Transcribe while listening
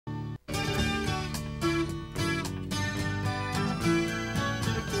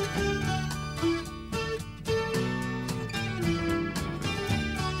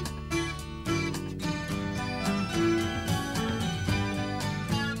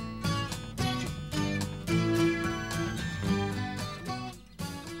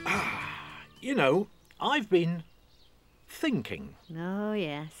You know, I've been thinking. Oh,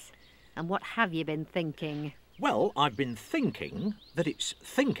 yes. And what have you been thinking? Well, I've been thinking that it's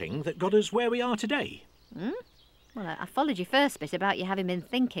thinking that got us where we are today. Well, I followed your first bit about you having been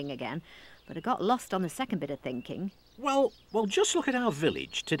thinking again, but I got lost on the second bit of thinking. Well, just look at our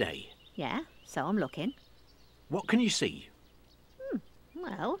village today. Yeah, so I'm looking. What can you see?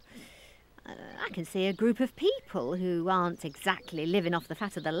 Well, I can see a group of people who aren't exactly living off the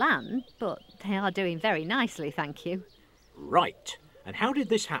fat of the land, but they are doing very nicely, thank you. Right. And how did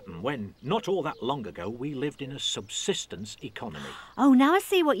this happen when, not all that long ago, we lived in a subsistence economy? Oh, now I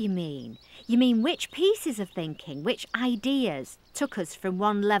see what you mean. You mean which pieces of thinking, which ideas took us from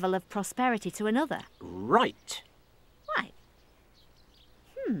one level of prosperity to another? Right. Right.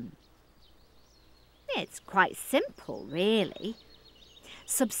 It's quite simple, really.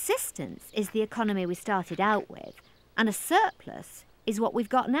 Subsistence is the economy we started out with, and a surplus is what we've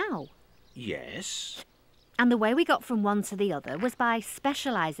got now. Yes. And the way we got from one to the other was by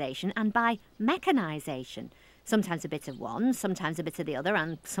specialisation and by mechanisation. Sometimes a bit of one, sometimes a bit of the other,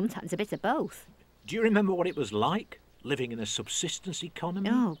 and sometimes a bit of both. Do you remember what it was like, living in a subsistence economy?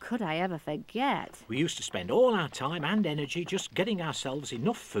 Oh, could I ever forget? We used to spend all our time and energy just getting ourselves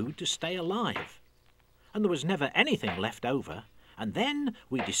enough food to stay alive. And there was never anything left over. And then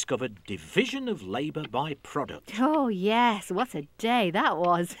we discovered division of labour by product. Oh, yes, what a day that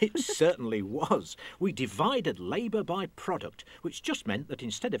was. It certainly was. We divided labour by product, which just meant that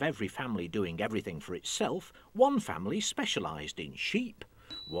instead of every family doing everything for itself, one family specialised in sheep,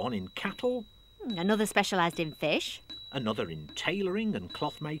 one in cattle. Another specialised in fish. Another in tailoring and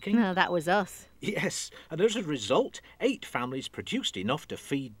cloth making. Oh, that was us. Yes, and as a result, 8 families produced enough to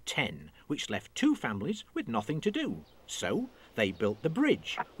feed 10, which left 2 families with nothing to do. So they built the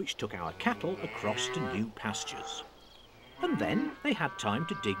bridge, which took our cattle across to new pastures. And then they had time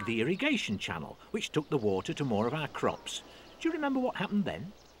to dig the irrigation channel, which took the water to more of our crops. Do you remember what happened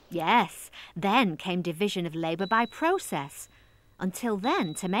then? Yes, then came division of labour by process. Until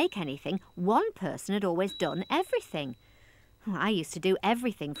then, to make anything, one person had always done everything. I used to do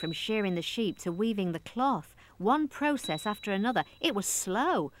everything from shearing the sheep to weaving the cloth, one process after another. It was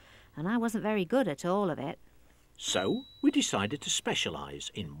slow, and I wasn't very good at all of it. So we decided to specialise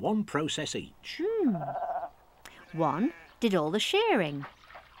in one process each. One did all the shearing.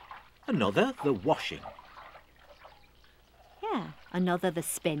 Another the washing. Yeah, another the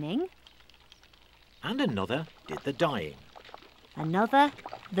spinning. And another did the dyeing. Another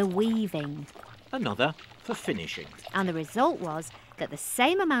the weaving. Another for finishing. And the result was that the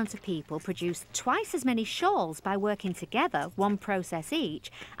same amount of people produced twice as many shawls by working together, one process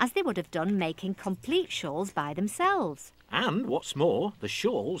each, as they would have done making complete shawls by themselves. And what's more, the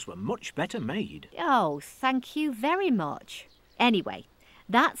shawls were much better made. Oh, thank you very much. Anyway,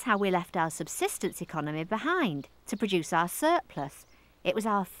 that's how we left our subsistence economy behind, to produce our surplus. It was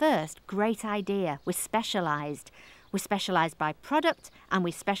our first great idea. We specialised. We specialised by product and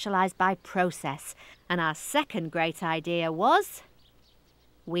we specialised by process. And our second great idea was...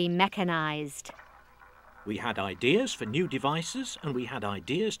 we mechanised. We had ideas for new devices and we had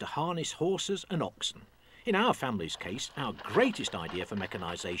ideas to harness horses and oxen. In our family's case, our greatest idea for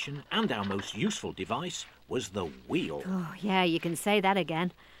mechanisation and our most useful device was the wheel. Oh, yeah, you can say that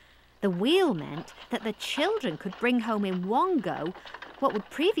again. The wheel meant that the children could bring home in one go what would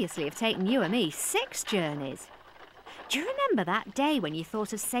previously have taken you and me 6 journeys. Do you remember that day when you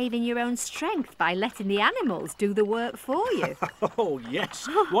thought of saving your own strength by letting the animals do the work for you? Oh, yes.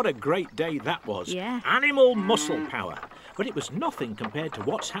 What a great day that was. Yeah. Animal muscle power. But it was nothing compared to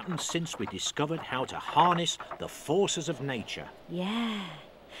what's happened since we discovered how to harness the forces of nature. Yeah.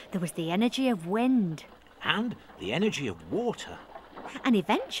 There was the energy of wind. And the energy of water. And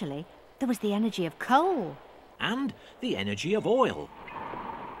eventually, there was the energy of coal. And the energy of oil.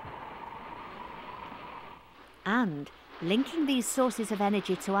 And linking these sources of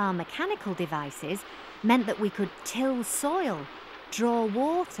energy to our mechanical devices meant that we could till soil, draw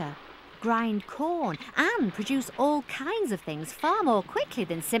water, grind corn, and produce all kinds of things far more quickly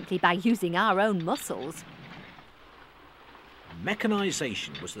than simply by using our own muscles.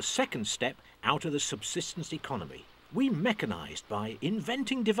 Mechanisation was the second step out of the subsistence economy. We mechanised by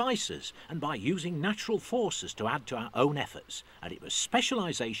inventing devices and by using natural forces to add to our own efforts. And it was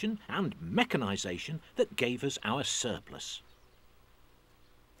specialisation and mechanisation that gave us our surplus.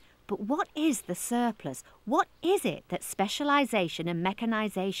 But what is the surplus? What is it that specialisation and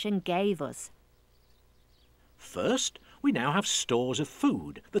mechanisation gave us? First, we now have stores of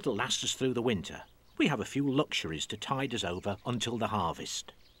food that'll last us through the winter. We have a few luxuries to tide us over until the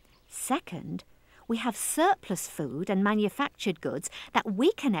harvest. Second, we have surplus food and manufactured goods that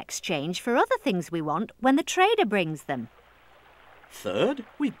we can exchange for other things we want when the trader brings them. Third,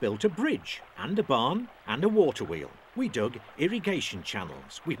 we've built a bridge and a barn and a water wheel. We dug irrigation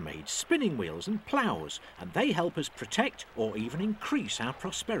channels. We've made spinning wheels and ploughs, and they help us protect or even increase our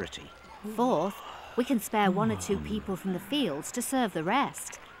prosperity. Fourth, we can spare 1 or 2 people from the fields to serve the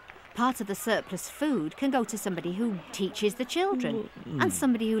rest. Part of the surplus food can go to somebody who teaches the children and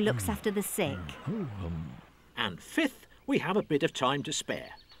somebody who looks after the sick. And fifth, we have a bit of time to spare.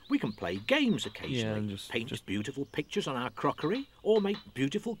 We can play games occasionally, paint beautiful pictures on our crockery, or make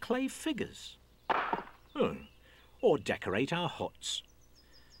beautiful clay figures. Or decorate our huts.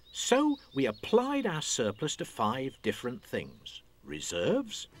 So we applied our surplus to 5 different things.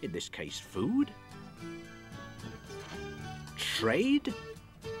 Reserves, in this case food. Trade.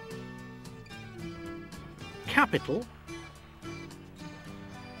 Capital.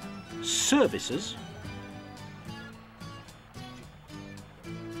 Services.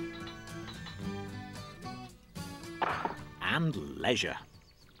 And leisure.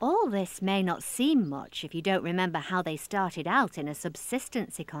 All this may not seem much if you don't remember how they started out in a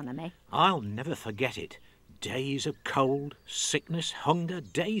subsistence economy. I'll never forget it. Days of cold, sickness, hunger,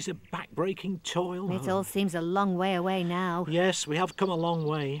 days of back-breaking toil. It all seems a long way away now. Yes, we have come a long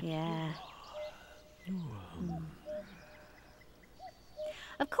way. Yeah.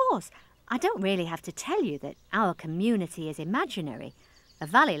 Of course, I don't really have to tell you that our community is imaginary. A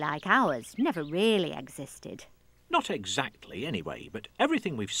valley like ours never really existed. Not exactly, anyway, but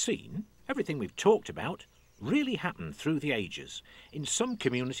everything we've seen, everything we've talked about, really happened through the ages, in some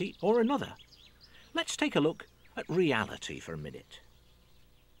community or another. Let's take a look at reality for a minute.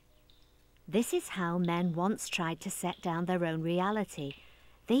 This is how men once tried to set down their own reality.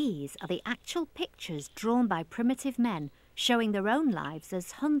 These are the actual pictures drawn by primitive men, showing their own lives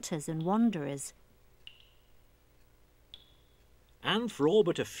as hunters and wanderers. And for all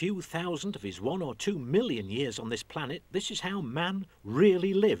but a few thousand of his 1 or 2 million years on this planet, this is how man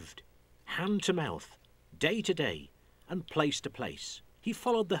really lived. Hand to mouth, day to day, and place to place. He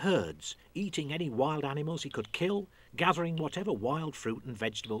followed the herds, eating any wild animals he could kill, gathering whatever wild fruit and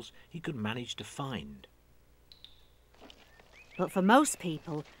vegetables he could manage to find. But for most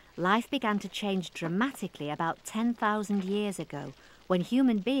people, life began to change dramatically about 10,000 years ago, when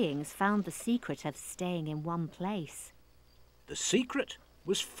human beings found the secret of staying in one place. The secret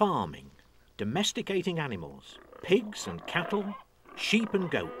was farming, domesticating animals, pigs and cattle, sheep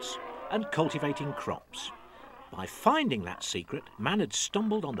and goats, and cultivating crops. By finding that secret, man had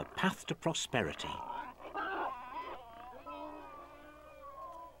stumbled on the path to prosperity.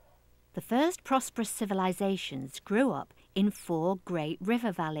 The first prosperous civilizations grew up in 4 great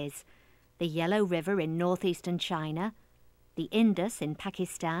river valleys: the Yellow River in northeastern China, the Indus in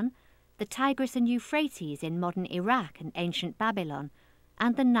Pakistan, the Tigris and Euphrates in modern Iraq and ancient Babylon,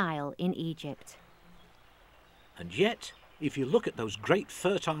 and the Nile in Egypt. And yet, if you look at those great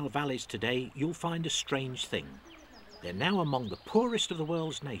fertile valleys today, you'll find a strange thing. They're now among the poorest of the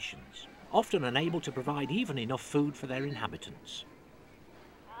world's nations, often unable to provide even enough food for their inhabitants.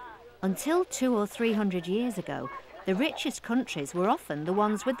 Until 200 or 300 years ago, the richest countries were often the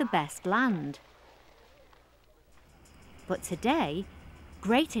ones with the best land. But today,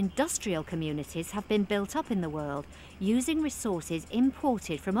 great industrial communities have been built up in the world, using resources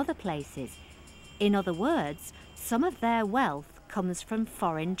imported from other places. In other words, some of their wealth comes from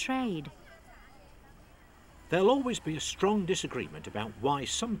foreign trade. There'll always be a strong disagreement about why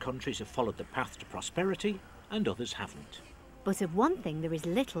some countries have followed the path to prosperity and others haven't. But of one thing there is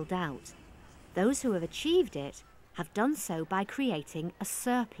little doubt. Those who have achieved it have done so by creating a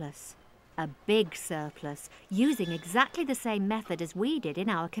surplus. A big surplus, using exactly the same method as we did in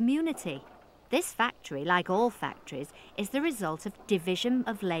our community. This factory, like all factories, is the result of division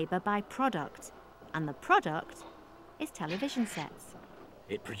of labour by product. And the product is television sets.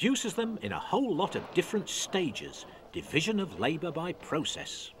 It produces them in a whole lot of different stages, division of labour by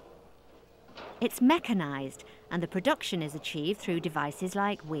process. It's mechanised, and the production is achieved through devices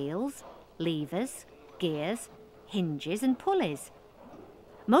like wheels, levers, gears, hinges and pulleys.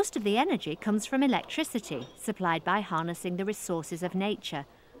 Most of the energy comes from electricity, supplied by harnessing the resources of nature,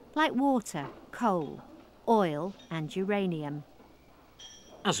 like water, coal, oil and uranium.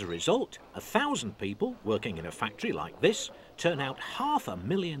 As a result, 1,000 people working in a factory like this turn out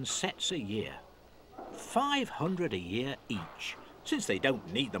 500,000 sets a year. 500 a year each. Since they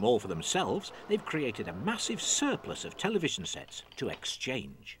don't need them all for themselves, they've created a massive surplus of television sets to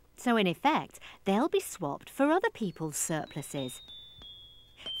exchange. So in effect, they'll be swapped for other people's surpluses.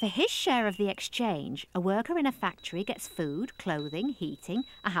 For his share of the exchange, a worker in a factory gets food, clothing, heating,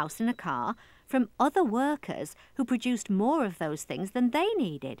 a house and a car from other workers who produced more of those things than they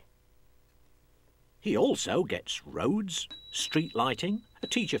needed. He also gets roads, street lighting, a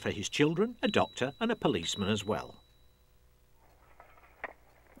teacher for his children, a doctor and a policeman as well.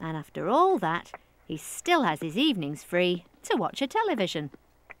 And after all that, he still has his evenings free to watch a television.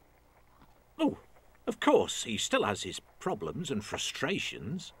 Oh, of course, he still has his problems and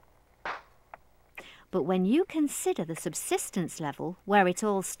frustrations. But when you consider the subsistence level where it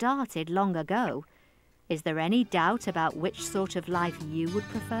all started long ago, is there any doubt about which sort of life you would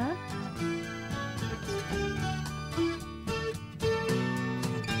prefer?